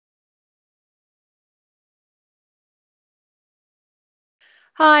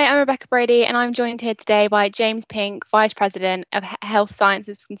Hi, I'm Rebecca Brady, and I'm joined here today by James Pink, Vice President of Health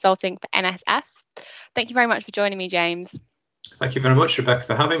Sciences Consulting for NSF. Thank you very much for joining me, James. Thank you very much, Rebecca,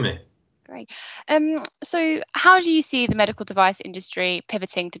 for having me. Great. So how do you see the medical device industry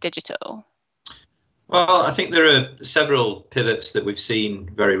pivoting to digital? Well, I think there are several pivots that we've seen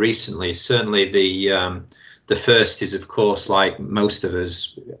very recently. Certainly, the first is, of course, like most of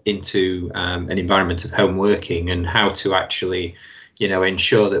us, into an environment of home working and how to actually,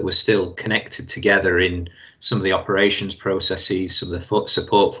 ensure that we're still connected together in some of the operations processes, some of the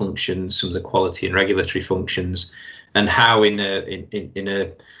support functions, some of the quality and regulatory functions, and how in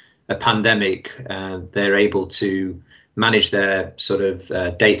a pandemic they're able to manage their sort of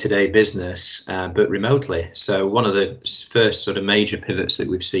day-to-day business, but remotely. So one of the first sort of major pivots that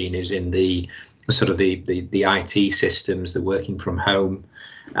we've seen is in the sort of the IT systems, the working from home,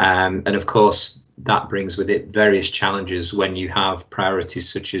 and of course that brings with it various challenges when you have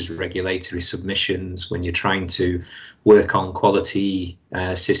priorities such as regulatory submissions, when you're trying to work on quality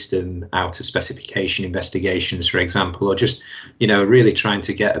system out of specification investigations, for example, or just really trying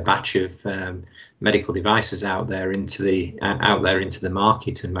to get a batch of medical devices out there into the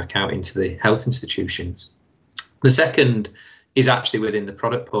market and back out into the health institutions. The second is actually within the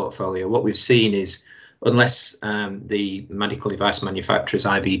product portfolio. What we've seen is, unless the medical device manufacturers,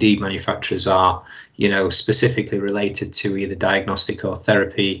 IVD manufacturers, are specifically related to either diagnostic or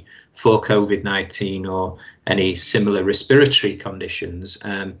therapy for COVID-19 or any similar respiratory conditions,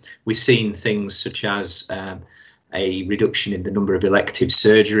 we've seen things such as a reduction in the number of elective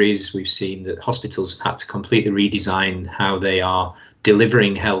surgeries. We've seen that hospitals have had to completely redesign how they are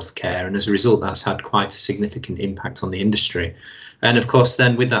delivering healthcare, and as a result that's had quite a significant impact on the industry. And of course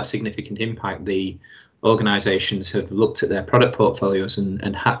then, with that significant impact, the organisations have looked at their product portfolios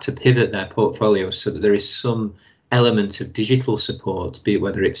and had to pivot their portfolios so that there is some element of digital support, be it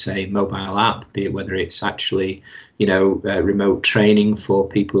whether it's a mobile app, be it whether it's actually remote training for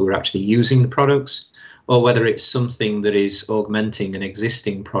people who are actually using the products, or whether it's something that is augmenting an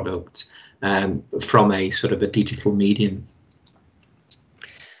existing product from a sort of a digital medium.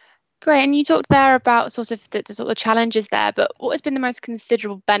 Great, and you talked there about sort of the challenges there, but what has been the most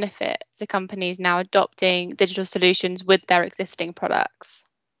considerable benefit to companies now adopting digital solutions with their existing products?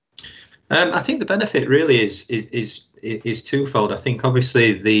 I think the benefit really is twofold. I think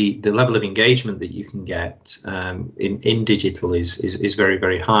obviously the level of engagement that you can get in digital is very,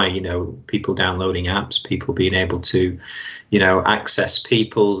 very high. People downloading apps, people being able to access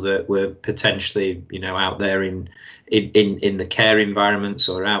people that were potentially out there in the care environments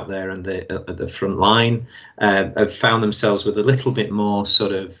or out there at the front line, have found themselves with a little bit more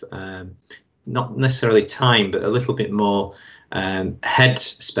sort of not necessarily time, but a little bit more head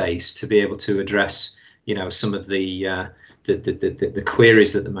space to be able to address some of the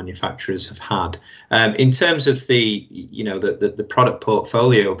queries that the manufacturers have had. In terms of the product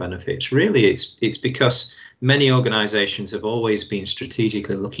portfolio benefits, really it's because many organizations have always been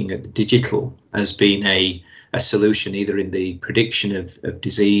strategically looking at the digital as being a solution, either in the prediction of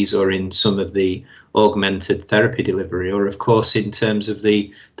disease or in some of the augmented therapy delivery, or of course in terms of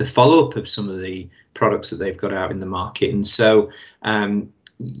the follow-up of some of the products that they've got out in the market. And so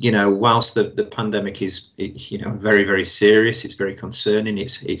whilst the pandemic is very, very serious, it's very concerning,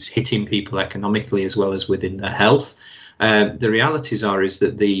 it's hitting people economically as well as within their health, the realities is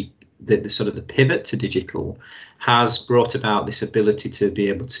that the sort of the pivot to digital has brought about this ability to be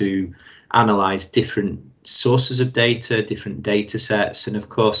able to analyze different sources of data, different data sets, and of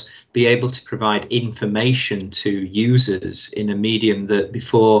course be able to provide information to users in a medium that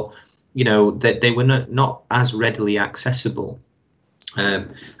before that they were not as readily accessible. I'll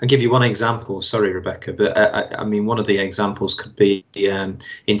give you one example. Sorry, Rebecca, but I mean, one of the examples could be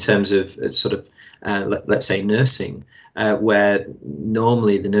in terms of sort of let's say nursing, where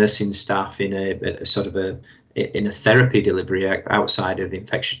normally the nursing staff in a sort of in a therapy delivery outside of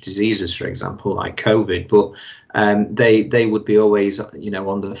infectious diseases, for example, like COVID, but they would be always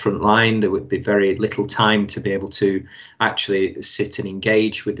on the front line. There would be very little time to be able to actually sit and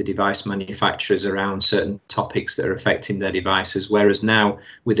engage with the device manufacturers around certain topics that are affecting their devices. Whereas now,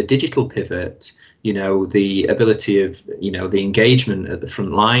 with a digital pivot, the ability of the engagement at the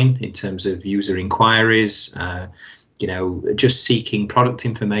front line in terms of user inquiries, just seeking product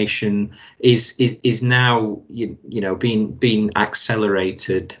information is now being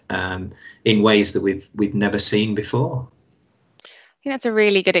accelerated in ways that we've never seen before. I think that's a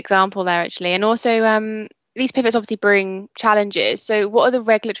really good example there, actually. And also, these pivots obviously bring challenges. So what are the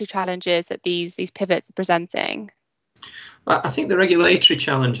regulatory challenges that these pivots are presenting? I think the regulatory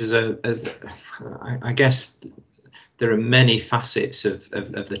challenges are I guess there are many facets of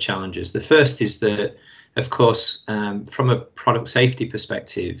the challenges. The first is that, of course, from a product safety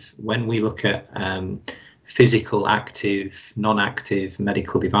perspective, when we look at physical, active, non-active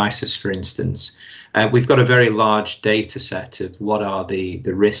medical devices, for instance, we've got a very large data set of what are the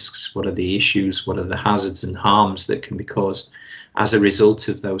risks, what are the issues, what are the hazards and harms that can be caused as a result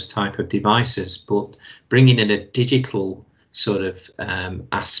of those type of devices. But bringing in a digital sort of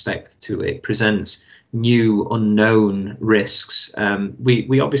aspect to it presents new unknown risks.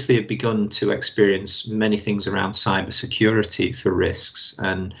 We obviously have begun to experience many things around cybersecurity for risks,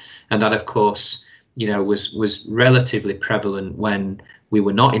 and that, of course, you know, was relatively prevalent when we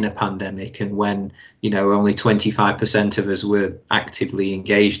were not in a pandemic, and when, you know, only 25% of us were actively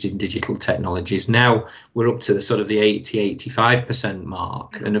engaged in digital technologies. Now we're up to the sort of the 80-85%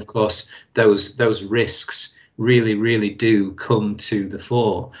 mark, and of course those risks really do come to the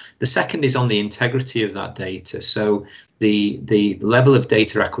fore. The second is on the integrity of that data. So the level of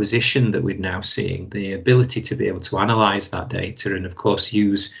data acquisition that we're now seeing, the ability to be able to analyze that data and of course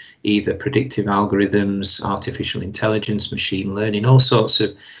use either predictive algorithms, artificial intelligence, machine learning, all sorts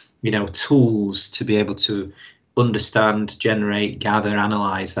of, you know, tools to be able to understand, generate, gather,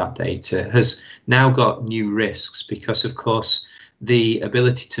 analyze that data has now got new risks, because of course the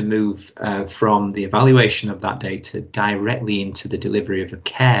ability to move from the evaluation of that data directly into the delivery of a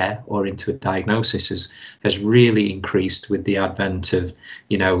care or into a diagnosis has really increased with the advent of,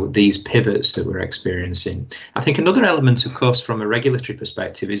 you know, these pivots that we're experiencing. I think another element, of course, from a regulatory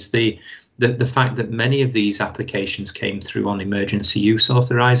perspective is the fact that many of these applications came through on emergency use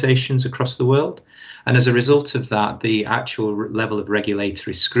authorizations across the world. And as a result of that, the actual level of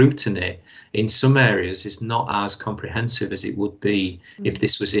regulatory scrutiny in some areas is not as comprehensive as it would be if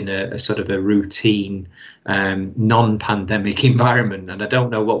this was in a sort of a routine, non-pandemic environment. And I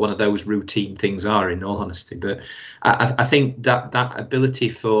don't know what one of those routine things are, in all honesty, but I think that ability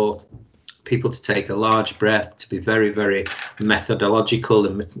for people to take a large breath, to be very methodological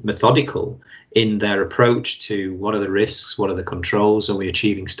and methodical in their approach to what are the risks, what are the controls, are we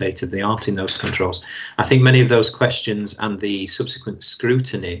achieving state of the art in those controls? I think many of those questions and the subsequent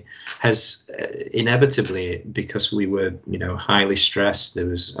scrutiny has inevitably, because we were, you know, highly stressed, there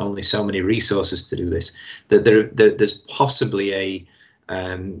was only so many resources to do this, that there's possibly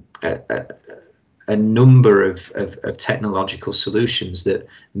a number of technological solutions that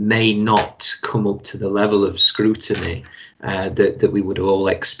may not come up to the level of scrutiny that we would all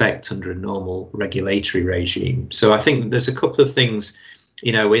expect under a normal regulatory regime. So I think there's a couple of things,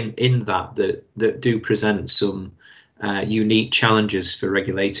 you know, in that do present some unique challenges for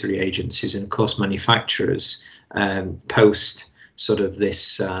regulatory agencies and, of course, manufacturers post sort of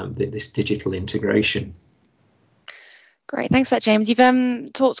this digital integration. Great, thanks for that, James.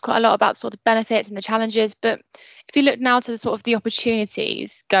 You've talked quite a lot about sort of benefits and the challenges, but if you look now to the sort of the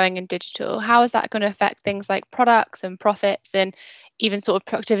opportunities going in digital, how is that going to affect things like products and profits and even sort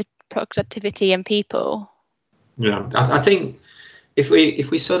of productivity and people? Yeah, I think if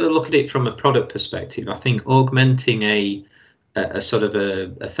we sort of look at it from a product perspective, I think augmenting a sort of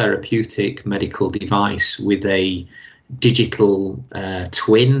a therapeutic medical device with a digital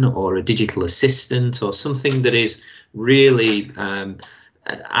twin or a digital assistant or something that is really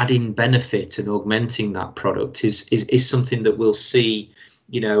adding benefit and augmenting that product is something that we'll see,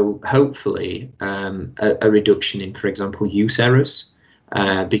 you know, hopefully a reduction in, for example, use errors,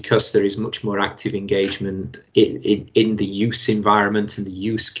 because there is much more active engagement in the use environment and the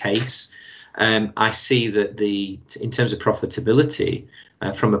use case. I see that in terms of profitability,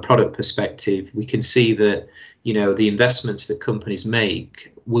 from a product perspective, we can see that, you know, the investments that companies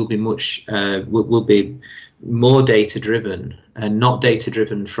make will be will be more data driven, and not data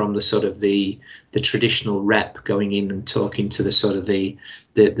driven from the sort of the traditional rep going in and talking to the sort of the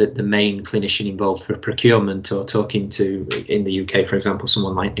main clinician involved for procurement, or talking to, in the UK, for example,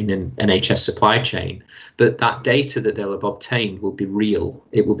 someone like in an NHS supply chain. But that data that they'll have obtained will be real.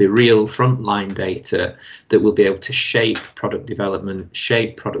 It will be real frontline data that will be able to shape product development,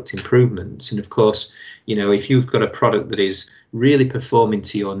 shape product improvements. And of course, you know, if you've got a product that is really performing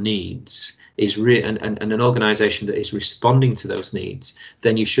to your needs, and an organization that is responding to those needs,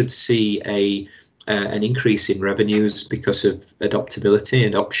 then you should see an increase in revenues because of adoptability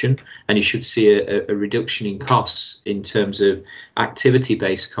and adoption, and you should see a reduction in costs in terms of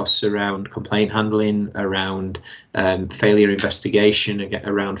activity-based costs around complaint handling, around failure investigation,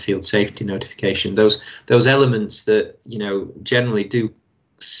 around field safety notification. Those elements that, you know, generally do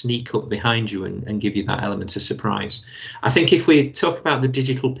sneak up behind you and give you that element of surprise. I think if we talk about the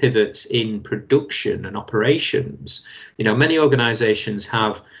digital pivots in production and operations, you know, many organizations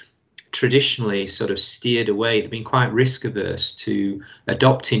have traditionally sort of steered away. They've been quite risk averse to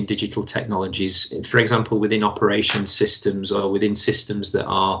adopting digital technologies, for example, within operations systems or within systems that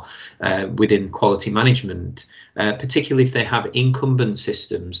are within quality management, particularly if they have incumbent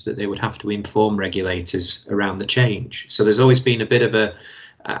systems that they would have to inform regulators around the change. So there's always been a bit of a,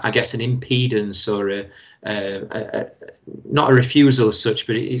 I guess, an impedance or not a refusal as such,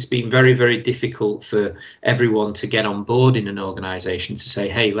 but it's been very, very difficult for everyone to get on board in an organisation to say,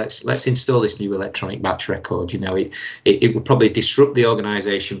 hey, let's install this new electronic batch record. You know, it would probably disrupt the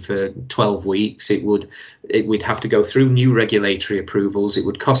organisation for 12 weeks. We'd have to go through new regulatory approvals. It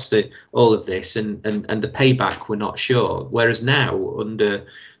would cost it all of this, and the payback we're not sure. Whereas now, under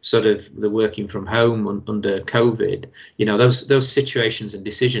sort of the working from home under COVID, you know, those situations and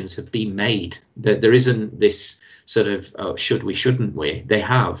decisions have been made. That there isn't this sort of, oh, should we, shouldn't we? They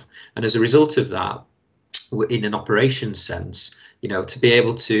have, and as a result of that, in an operations sense, you know, to be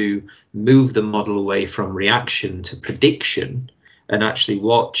able to move the model away from reaction to prediction and actually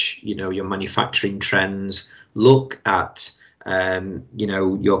watch, you know, your manufacturing trends, look at you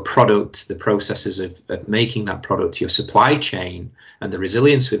know, your product, the processes of making that product, your supply chain and the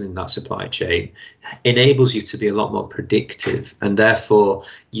resilience within that supply chain enables you to be a lot more predictive, and therefore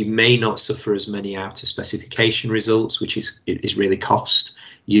you may not suffer as many out of specification results, which is really cost.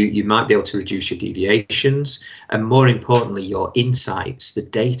 You might be able to reduce your deviations, and more importantly, your insights, the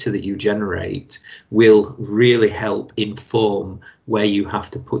data that you generate will really help inform where you have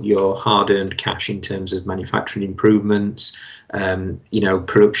to put your hard-earned cash in terms of manufacturing improvements, you know,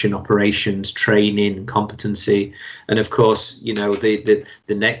 production operations, training, competency, and of course, you know, the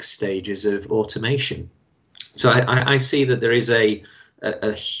next stages of automation. So I see that there is a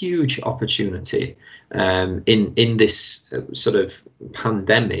huge opportunity in this sort of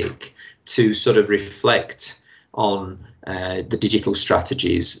pandemic to sort of reflect on the digital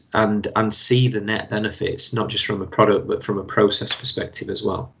strategies and see the net benefits, not just from a product but from a process perspective as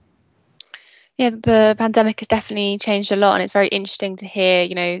well. Yeah, the pandemic has definitely changed a lot, and it's very interesting to hear,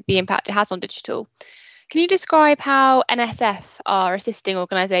 you know, the impact it has on digital. Can you describe how NSF are assisting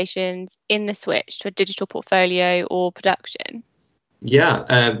organisations in the switch to a digital portfolio or production?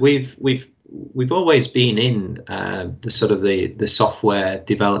 Yeah, we've always been in the sort of the software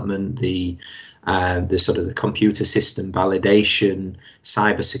development, the sort of the computer system validation,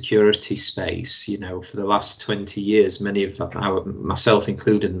 cybersecurity space. You know, for the last 20 years, many of myself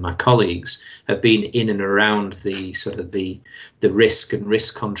included and my colleagues have been in and around the sort of the risk and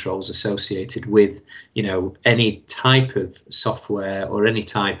risk controls associated with, you know, any type of software or any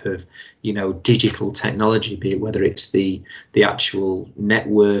type of, you know, digital technology, be it whether it's the actual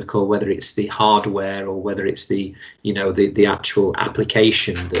network or whether it's the hardware or whether it's the, you know, the actual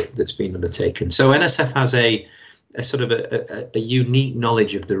application that's been undertaken. So NSF has a sort of a unique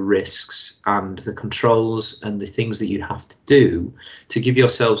knowledge of the risks and the controls and the things that you have to do to give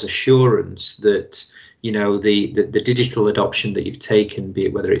yourselves assurance that, you know, the digital adoption that you've taken, be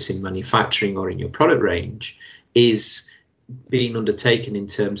it whether it's in manufacturing or in your product range, is being undertaken in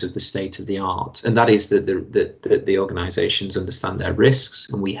terms of the state of the art, and that is that the organisations understand their risks,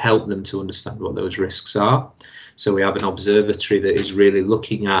 and we help them to understand what those risks are. So we have an observatory that is really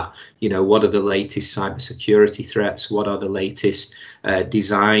looking at, you know, what are the latest cybersecurity threats, what are the latest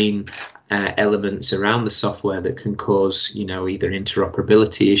design elements around the software that can cause, you know, either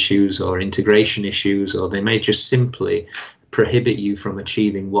interoperability issues or integration issues, or they may just simply prohibit you from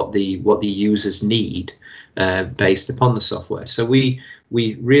achieving what the users need based upon the software. So we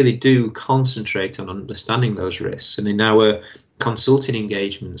really do concentrate on understanding those risks, and in our consulting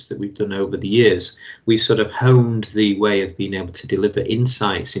engagements that we've done over the years, we've sort of honed the way of being able to deliver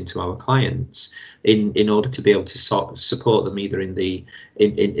insights into our clients in order to be able to support them either in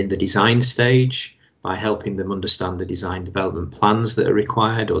the design stage, by helping them understand the design development plans that are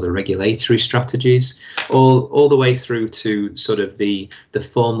required or the regulatory strategies, all the way through to sort of the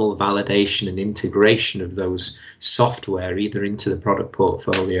formal validation and integration of those software either into the product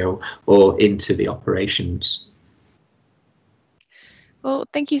portfolio or into the operations. Well,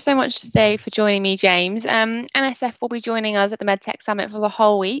 thank you so much today for joining me, James. NSF will be joining us at the MedTech Summit for the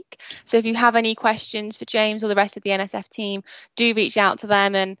whole week. So if you have any questions for James or the rest of the NSF team, do reach out to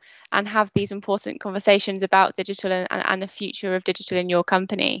them and have these important conversations about digital and the future of digital in your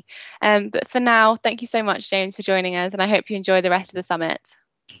company. But for now, thank you so much, James, for joining us, and I hope you enjoy the rest of the summit.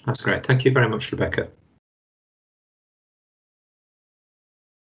 That's great. Thank you very much, Rebecca.